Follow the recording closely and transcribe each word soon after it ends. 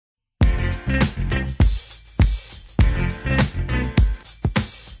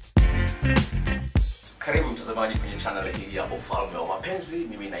Karibu mtazamaji kwenye channel hii ya Ufalme wa Mapenzi.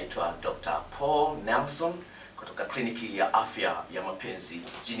 Mimi naitwa Dr.Paul kutoka kliniki ya afya ya mapenzi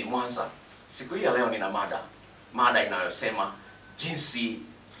jijini Mwanza. Siku hii ya leo nina mada inayosema jinsi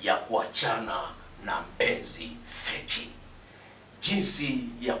ya kuachana na mpenzi feki. Jinsi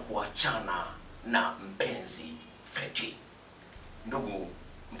ya kuachana na mpenzi feki. Ndugu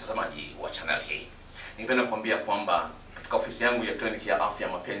mtazamaji wa channel hii, ningependa kuambia kwamba katika ofisi yangu ya kliniki ya afya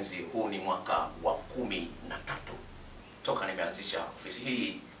ya mapenzi, huu ni mwaka wa 13 toka nimeanzisha ofisi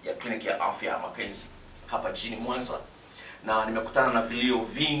hii ya kliniki ya afya ya mapenzi hapa jijini Mwanza, na nimekutana na vilio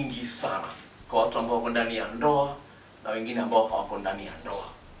vingi sana kwa watu ambao wako ndani ya ndoa na wengine ambao hawako ndani ya ndoa.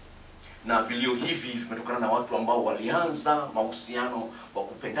 Na vilio hivi vimetokana na watu ambao walianza mahusiano kwa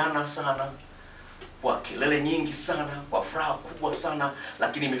kupendana sana, kwa kelele nyingi sana, kwa furaha kubwa sana,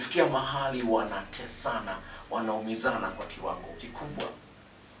 lakini imefikia mahali wanatesana, wanaumizana kwa kiwango kikubwa.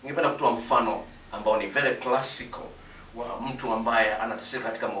 Ningependa kutoa mfano ambao ni very classical wa mtu ambaye anateseka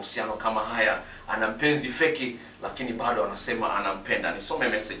katika mahusiano kama haya. Ana mpenzi feki lakini bado anasema anampenda. Nisome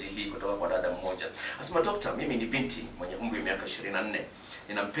message hii kutoka kwa dada mmoja. Anasema, "Doctor, mimi ni binti mwenye umri wa miaka 24.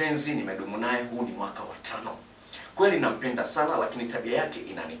 Nina mpenzi, nimedumu naye, huu ni mwaka wa 5. Kweli nampenda sana, lakini tabia yake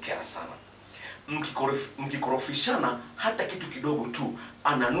inanikera sana. Mkikorofishana hata kitu kidogo tu,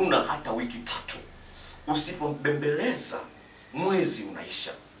 ananuna hata wiki 3. Usipombembeleza mwezi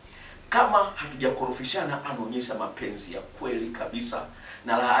unaisha. Kama hatujakorofishana, anaonyesha mapenzi ya kweli kabisa.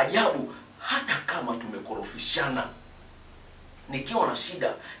 Na la ajabu, hata kama tumekorofishana, nikiwa na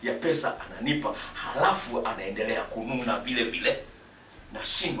shida ya pesa ananipa, halafu anaendelea kununa vile vile.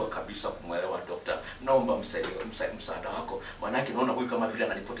 Nashindwa kabisa kumwelewa Dokta. Naomba msaada wako. Maana naona huyu kama vile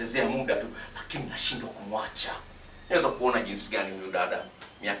ananipotezea muda tu, lakini nashindwa kumwacha." Naweza kuona jinsi gani huyu dada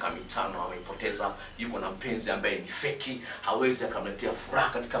miaka 5 amepoteza, yuko na mpenzi ambaye ni feki, hawezi akamletea furaha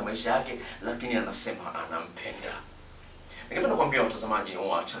katika maisha yake, lakini anasema anampenda. Ningependa kuambia watazamaji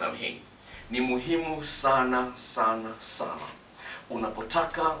wa channel hii, ni muhimu sana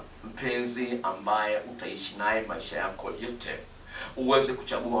unapotaka mpenzi ambaye utaishi naye maisha yako yote, uweze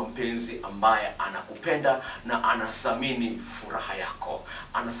kuchagua mpenzi ambaye anakupenda na anathamini furaha yako,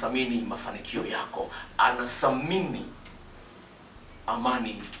 anathamini mafanikio yako, anathamini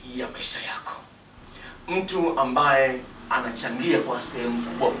amani ya maisha yako. Mtu ambaye anachangia kwa sehemu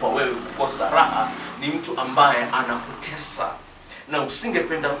kubwa kwa wewe kukosa raha ni mtu ambaye anakutesa, na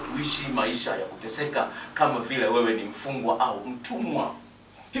usingependa kuishi maisha ya kuteseka kama vile wewe ni mfungwa au mtumwa.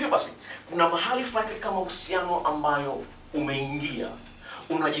 Hivyo basi, kuna mahali fulani kama uhusiano ambayo umeingia,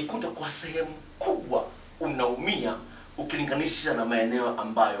 unajikuta kwa sehemu kubwa unaumia ukilinganisha na maeneo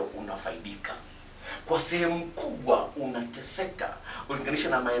ambayo unafaidika. Kwa sehemu kubwa unateseka ukilinganisha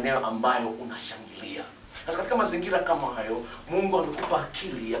na maeneo ambayo unashangilia. Sasa katika mazingira kama hayo, Mungu amekupa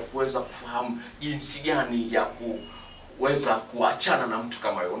akili ya kuweza kufahamu jinsi gani ya kuweza kuachana na mtu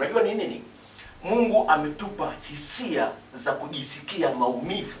kama huyo. Unajua ni nini? Mungu ametupa hisia za kujisikia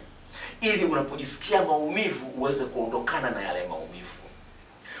maumivu, ili unapojisikia maumivu uweze kuondokana na yale maumivu.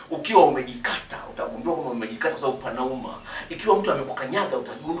 Ukiwa umejikata, utagundua kwamba umejikata kwa sababu panauma. Ikiwa mtu amekukanyaga,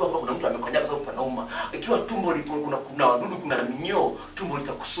 utagundua kwamba kuna mtu amekanyaga kwa sababu panauma. Ikiwa tumbo lipo kuna wadudu, kuna minyoo, tumbo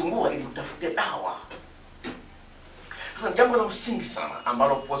litakusumbua ili utafute dawa. Sasa jambo la msingi sana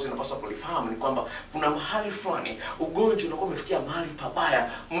ambalo pozi unapaswa kulifahamu ni kwamba kuna mahali fulani ugonjwa unakuwa umefikia mahali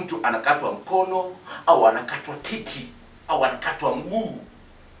pabaya, mtu anakatwa mkono au anakatwa titi au anakatwa mguu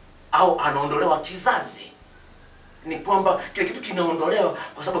au anaondolewa kizazi. Ni kwamba kile kitu kinaondolewa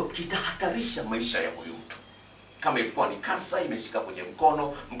kwa sababu kitahatarisha maisha ya huyu mtu. Kama ilikuwa ni kansa imeshika kwenye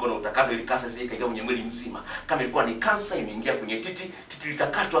mkono utakatwa ili kansa isije ikaingia kwenye mwili mzima. Kama ilikuwa ni kansa imeingia kwenye titi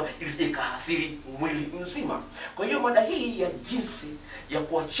litakatwa ili isije ikaathiri mwili mzima. Kwa hiyo mada hii ya jinsi ya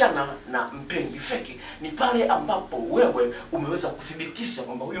kuachana na mpenzi feki ni pale ambapo wewe umeweza kuthibitisha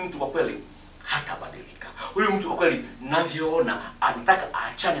kwamba huyu mtu kwa kweli hatabadilika. Huyu mtu kwa kweli ninavyoona anataka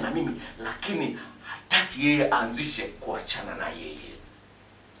aachane na mimi, lakini hataki yeye aanzishe kuachana na yeye.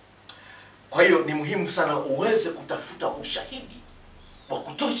 Kwa hiyo ni muhimu sana uweze kutafuta ushahidi wa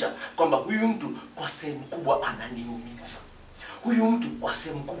kutosha kwamba huyu mtu kwa sehemu kubwa ananiumiza. Huyu mtu kwa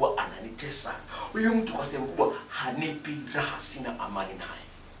sehemu kubwa ananitesa. Huyu mtu kwa sehemu kubwa hanipi raha, sina amani naye.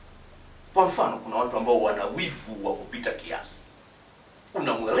 Kwa mfano, kuna watu ambao wana wivu wa kupita kiasi.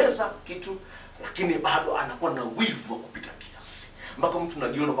 Unamueleza kitu lakini bado anakuwa na wivu wa kupita kiasi, mpaka mtu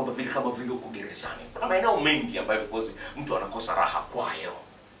anajiona kwamba vile kama vile uko gerezani. Kuna maeneo mengi ambayo mtu anakosa raha kwayo.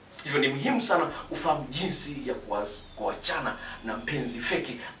 Hivyo ni muhimu sana ufahamu jinsi ya kuachana na mpenzi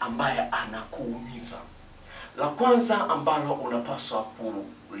feki ambaye anakuumiza. La kwanza ambalo unapaswa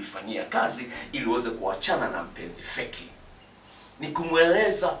kulifanyia kazi ili uweze kuachana na mpenzi feki. Ni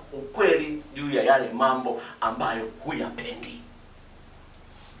kumweleza ukweli juu ya yale mambo ambayo huyapendi.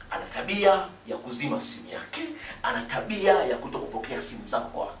 Ana tabia ya kuzima simu yake, ana tabia ya kutokupokea simu zako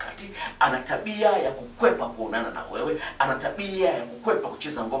kwa wakati, ana tabia ya kukwepa kuonana na wewe, ana tabia ya kukwepa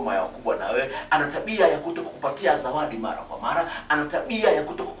kucheza ngoma ya wakubwa na wewe, ana tabia ya kutokukupatia zawadi mara kwa mara, ana tabia ya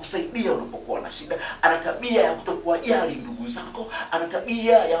kutokukusaidia unapokuwa na shida, ana tabia ya kutokuwajali ndugu zako, ana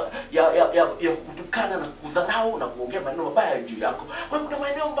tabia ya kutukana na kudharau na kuongea maneno mabaya juu yako. Kwa hiyo kuna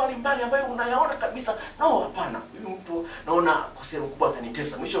maeneo mbalimbali ambayo unayaona kabisa, no, hapana, huyu mtu naona kwa sehemu kubwa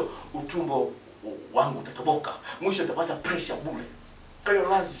atanitesa, mwisho utumbo wangu utatoboka, mwisho utapata pressure bure. Kwa hiyo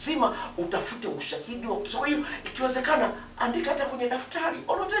lazima utafute ushahidi wa kutosha. Kwa hiyo ikiwezekana andika hata kwenye daftari,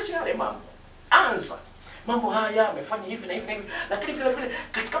 orodhesha yale mambo. Anza mambo haya amefanya hivi na hivi na hivi, lakini vile vile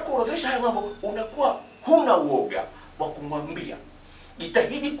katika kuorodhesha haya mambo unakuwa huna uoga wa kumwambia.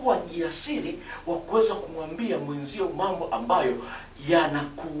 Jitahidi kuwa jasiri wa kuweza kumwambia mwenzio mambo ambayo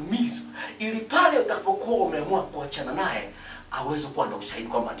yanakuumiza, ili pale utakapokuwa umeamua kuachana naye aweze kuwa na ushahidi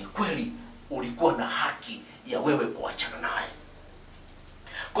kwamba ni kweli ulikuwa na haki ya wewe kuachana naye.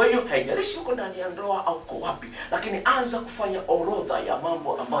 Kwa hiyo haijalishi uko ndani ya ndoa au uko wapi, lakini anza kufanya orodha ya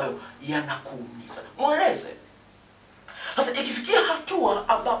mambo ambayo yanakuumiza. Mweleze. Sasa ikifikia hatua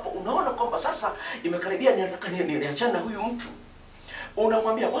ambapo unaona kwamba sasa imekaribia niachane na huyu mtu,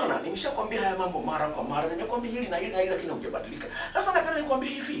 unamwambia bwana, nimeshakwambia haya mambo mara kwa mara, nimekwambia hili na hili na hili, lakini hujabadilika. Sasa napenda nikwambie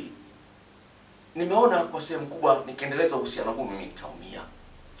hivi, nimeona kwa sehemu kubwa nikiendeleza uhusiano huu mimi nitaumia.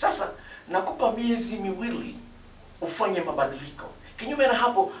 Sasa nakupa miezi 2 ufanye mabadiliko. Kinyume na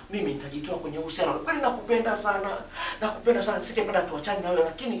hapo mimi nitajitoa kwenye uhusiano. Kweli nakupenda sana, singependa tuachane na wewe,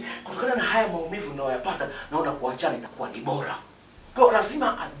 lakini kutokana na haya maumivu ninayoyapata naona kuachana itakuwa ni bora. Kwa hiyo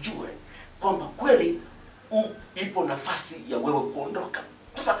lazima ajue kwamba kweli ipo nafasi ya wewe kuondoka.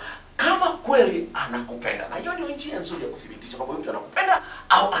 Sasa kama kweli anakupenda, na hiyo ndio njia nzuri ya kuthibitisha kwamba mtu anakupenda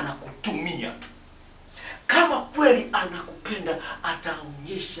au anakutumia tu. Kama kweli anakupenda,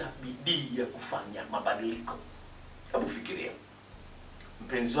 ataonyesha bidii ya kufanya mabadiliko. Hebu fikiria,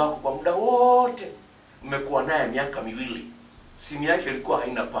 mpenzi wako kwa muda wote mmekuwa naye miaka 2, simu yake ilikuwa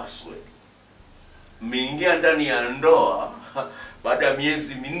haina password. Mmeingia ndani ya ndoa, baada ya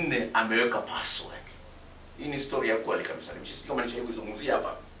miezi 4 ameweka password. Hii ni story ya kweli kabisa. Nimesikia kama nishazungumzia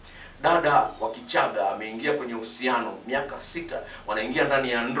hapa. Dada wa Kichaga ameingia kwenye uhusiano miaka 6, wanaingia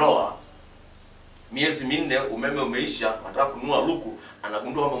ndani ya ndoa. Miezi 4 umeme umeisha, anataka kununua luku,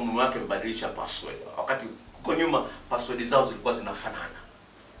 anagundua kwamba mume wake amebadilisha password. Wakati huko nyuma password zao zilikuwa zinafanana.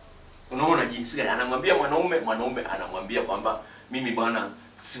 Unaona jinsi gani anamwambia mwanaume anamwambia kwamba mimi bwana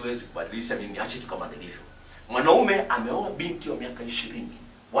siwezi kubadilisha, mimi ache tu kama nilivyo. Mwanaume ameoa binti wa miaka 20,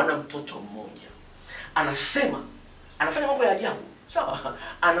 wana mtoto mmoja. Anasema anafanya mambo ya ajabu. Sawa,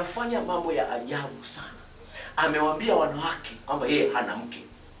 anafanya mambo ya ajabu sana. Amewaambia wanawake kwamba yeye hana mke.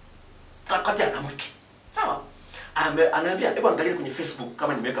 Kakati ana mke. Sawa? Anaambia hebu angalia kwenye Facebook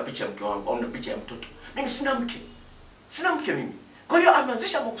kama nimeweka picha ya mke wangu au na picha ya mtoto. Mimi sina mke. Sina mke mimi. Kwa hiyo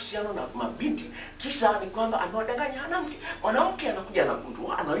ameanzisha mahusiano na mabinti, kisa ni kwamba amewadanganya hana mke. Mwanamke anakuja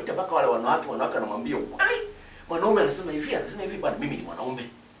anagundua, anaita mpaka wale wanawake wanamwambia ukweli. Mwanaume anasema hivi bwana, mimi ni mwanaume.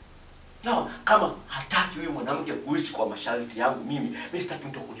 No, kama hataki huyu mwanamke kuishi kwa masharti yangu mimi sitaki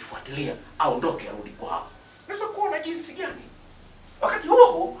mtu kunifuatilia, aondoke arudi kwao. Unaweza kuona jinsi gani? Wakati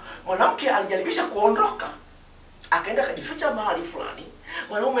huo mwanamke alijaribisha kuondoka, akaenda kujificha mahali fulani.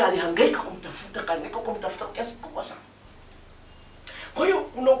 Mwanaume alihangaika kumtafuta kiasi kubwa sana. Kwa hiyo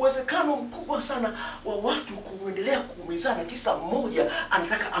kuna uwezekano mkubwa sana wa watu kuendelea kuumizana kisa mmoja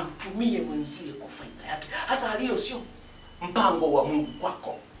anataka amtumie mwenzie kwa faida yake. Hasa haliyo sio mpango wa Mungu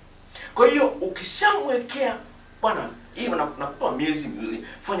kwako. Kwa hiyo ukishamwekea bwana, hii nakupa miezi 2,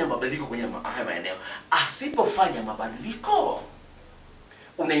 fanya mabadiliko kwenye haya maeneo. Asipofanya mabadiliko,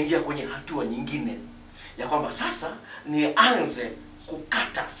 unaingia kwenye hatua nyingine ya kwamba sasa nianze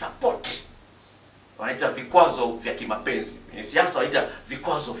kukata support. Wanaita vikwazo vya kimapenzi. Kwenye siasa wanaita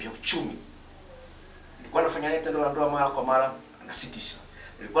vikwazo vya uchumi. Nilikuwa nafanya naye tendo la ndoa mara kwa mara, nasitisha.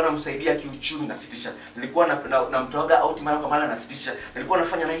 Nilikuwa namsaidia kiuchumi, nasitisha. Nilikuwa namtoaga out mara kwa mara, nasitisha. Nilikuwa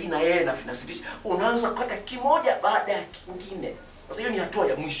nafanya na hii na yeye, nasitisha. Unaanza kukata kimoja baada ya kingine. Sasa hiyo ni hatua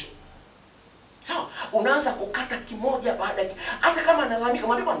ya mwisho. Sawa? Unaanza kukata kimoja baada ya hata kama analalamika,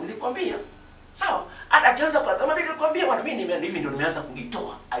 mwambie bwana nilikwambia. Sawa? Hata akianza kumwambia nilikwambia bwana, mimi hivi ndio nimeanza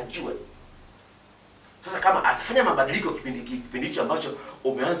kujitoa, ajue. Sasa kama atafanya mabadiliko kipindi hicho ambacho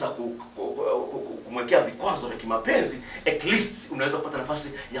umeanza kumwekea vikwazo vya kimapenzi, at least unaweza kupata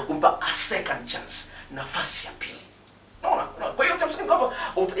nafasi ya kumpa a second chance, nafasi ya pili. Unaona? Kwa hiyo cha msingi kwamba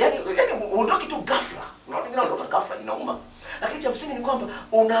yani uondoke tu ghafla. Unaona, unaondoka ghafla inauma. Lakini cha msingi ni kwamba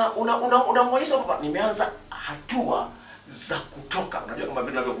unamwonyesha kwamba nimeanza hatua za kutoka. Unajua kama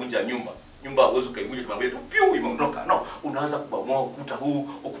vile unavyovunja nyumba. Nyumba huwezi kuivunja kimwambia tu piu imeondoka. No, unaanza kubomoa ukuta huu,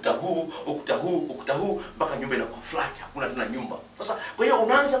 ukuta huu, ukuta huu, ukuta huu mpaka nyumba inakuwa flat, hakuna tena nyumba. Sasa kwa hiyo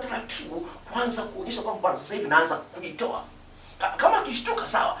unaanza taratibu kuanza kuonyesha kwamba bwana sasa hivi naanza kujitoa. Kama akishtuka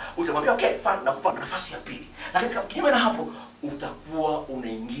sawa, utamwambia okay, fine, nakupa nafasi ya pili. Lakini kama kinyume na hapo, utakuwa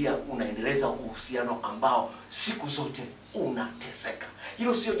unaendeleza uhusiano ambao siku zote unateseka.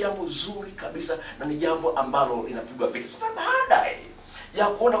 Hilo sio jambo zuri kabisa na ni jambo ambalo linapigwa vita. Sasa baadaye ya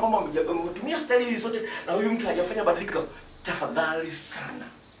kuona kwamba umetumia staili hizi zote na huyu mtu hajafanya badiliko, tafadhali sana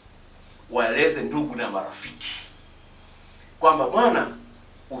waeleze ndugu na marafiki kwamba bwana,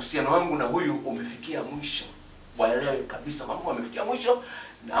 uhusiano wangu na huyu umefikia mwisho. Waelewe kabisa mambo yamefikia mwisho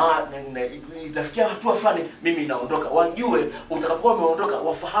na itafikia hatua fulani mimi naondoka. Wajue utakapokuwa umeondoka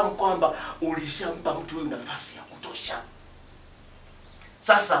wafahamu kwamba ulishampa mtu huyu nafasi ya kutosha.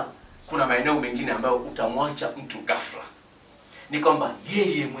 Sasa kuna maeneo mengine ambayo utamwacha mtu ghafla. Ni kwamba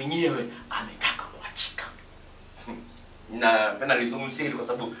yeye mwenyewe ametaka kuachika. Na pena nizungumzie hili kwa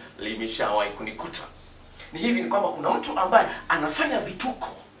sababu limeshawahi kunikuta. Ni hivi, ni kwamba kuna mtu ambaye anafanya vituko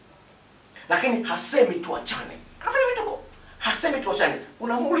lakini hasemi tuachane. Anafanya vituko, hasemi tuachane.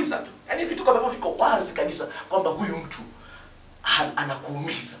 Unamuuliza tu. Yaani vituko ambavyo viko wazi kabisa kwamba huyu mtu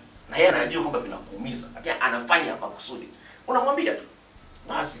anakuumiza. Na yeye anajua kwamba vinakuumiza, lakini anafanya kwa kusudi. Unamwambia tu.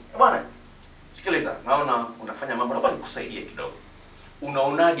 Basi, bwana, sikiliza, naona unafanya mambo, naomba nikusaidie kidogo.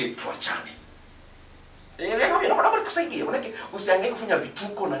 Unaonaje tuachane? Naomba nikusaidie. Maana usiangalie kufanya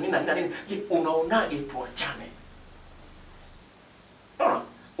vituko na nini na nini. Je, unaonaje tuachane?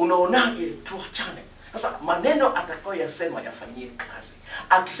 Unaonaje tuachane? Sasa maneno atakayoyasema yafanyie kazi.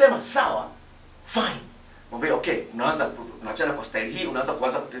 Akisema sawa, fine. Mwambie okay, unaachana kwa style hii, unaanza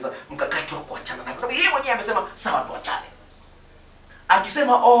kutekeleza mkakati wa kuachana. Kwa sababu yeye mwenyewe amesema sawa tuachane.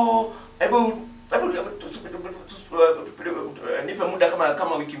 Akisema hebu nipe muda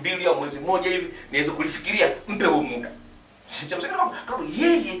kama wiki 2 au mwezi mmoja hivi niweze kulifikiria, mpe huo muda. Kama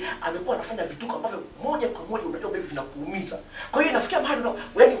yeye amekuwa anafanya vituko ambavyo moja kwa moja unajua baby vinakuumiza. Kwa hiyo inafikia mahali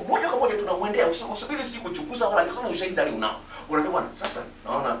yaani moja kwa moja tunamwendea, usubiri si kuchunguza wala kusema ushahidi tayari unao. Unajua bwana, sasa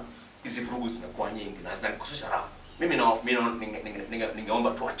naona hizi vurugu zinakuwa nyingi na zinanikosesha raha. Mimi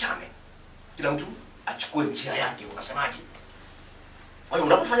ningeomba tuachane. Kila mtu achukue njia yake, unasemaje? Kwa hiyo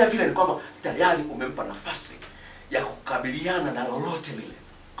unapofanya vile ni kwamba tayari umempa nafasi ya kukabiliana na lolote lile.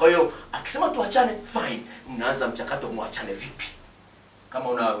 Kwa hiyo akisema tuachane, fine. Mnaanza mchakato muachane vipi? Kama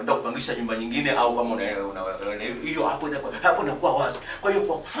unaenda kupangisha nyumba nyingine au kama hiyo hapo inakuwa wazi. Kwa hiyo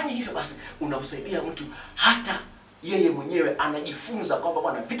kwa kufanya hivyo basi unamsaidia mtu hata yeye mwenyewe anajifunza kwamba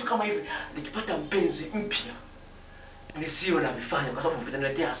bwana, vitu kama hivi nikipata mpenzi mpya nisiwe na vifanya kwa sababu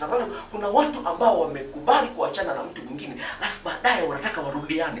vitaniletea hasara. Kuna watu ambao wamekubali kuachana na mtu mwingine alafu baadaye wanataka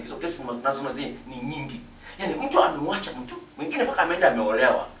warudiane. Hizo kesi tunazoona ni nyingi. Yaani mtu amemwacha mtu mwingine mpaka ameenda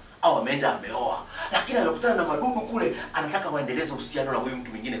ameolewa au ameenda ameoa, lakini amekutana na madudu kule, anataka waendeleze uhusiano na huyu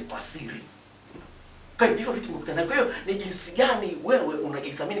mtu mwingine kwa siri. Kwa hivyo vitu mkutana. Kwa hiyo ni jinsi gani wewe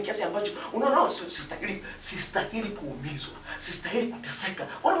unajithamini kiasi ambacho unaona sistahili kuumizwa, sistahili kuteseka.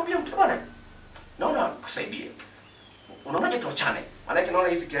 Unamwambia mtu bwana, naona kusaidie. Unaonaje tuachane? Maana yake naona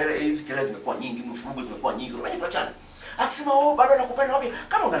hizi kelele zimekuwa nyingi, mfurugu zimekuwa nyingi. Unaonaje tuachane? Akisema bado nakupenda, wapi?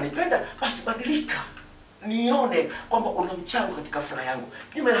 Kama unanipenda basi badilika. Nione kwamba una mchango katika furaha yangu.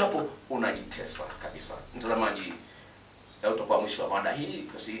 Kinyume na hapo unajitesa kabisa. Mtazamaji, leo tutakuwa mwisho wa mada hii.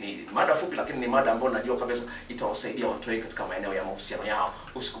 Basi ni mada fupi lakini ni mada ambayo najua kabisa itawasaidia watu wengi katika maeneo ya mahusiano yao.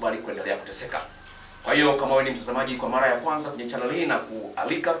 Usikubali kuendelea kuteseka. Kwa hiyo kama wewe ni mtazamaji kwa mara ya kwanza kwenye channel hii, na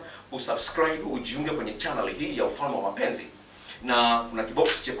kualika usubscribe, ujiunge kwenye channel hii ya Ufalme wa Mapenzi. Na kuna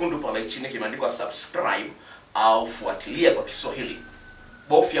kibox chekundu pale chini kimeandikwa subscribe au fuatilia kwa Kiswahili.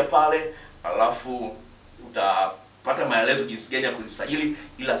 Bofya pale, alafu utapata maelezo jinsi gani ya kujisajili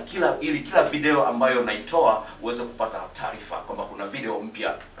ili kila video ambayo naitoa uweze kupata taarifa kwamba kuna video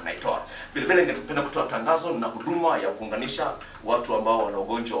mpya naitoa. Vile vile ningependa kutoa tangazo na huduma ya kuunganisha watu ambao wana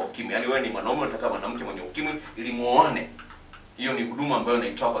ugonjwa wa ukimwi. Yaani wewe ni mwanaume unataka mwanamke mwenye ukimwi ili muoane. Hiyo ni huduma ambayo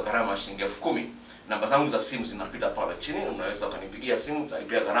naitoa kwa gharama ya shilingi 10,000. Namba zangu za simu zinapita pale chini, unaweza ukanipigia simu,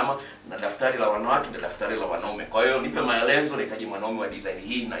 utalipia gharama, na daftari la wanawake na daftari la wanaume. Kwa hiyo nipe maelezo, nahitaji mwanaume wa design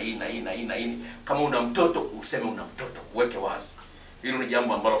hii na hii na hii na hii na hii. Kama una mtoto useme una mtoto, uweke wazi. Hilo ni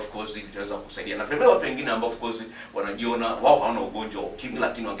jambo ambalo of course litaweza kusaidia. Na vile watu wengine ambao of course wanajiona wao hawana ugonjwa wa ukimwi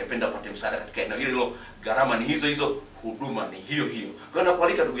lakini wangependa kupata msaada katika eneo hilo, gharama ni hizo, huduma ni hiyo. Kwa hiyo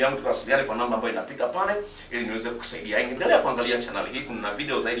nakualika ndugu yangu tukawasiliane kwa namba ambayo inapita pale ili niweze kukusaidia. Endelea kuangalia channel hii, kuna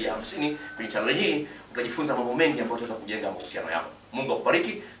video zaidi ya 50 kwenye channel hii. Utajifunza mambo mengi ambayo utaweza kujenga mahusiano yako. Mungu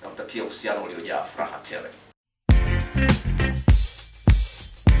akubariki na kutakia uhusiano uliojaa furaha tele.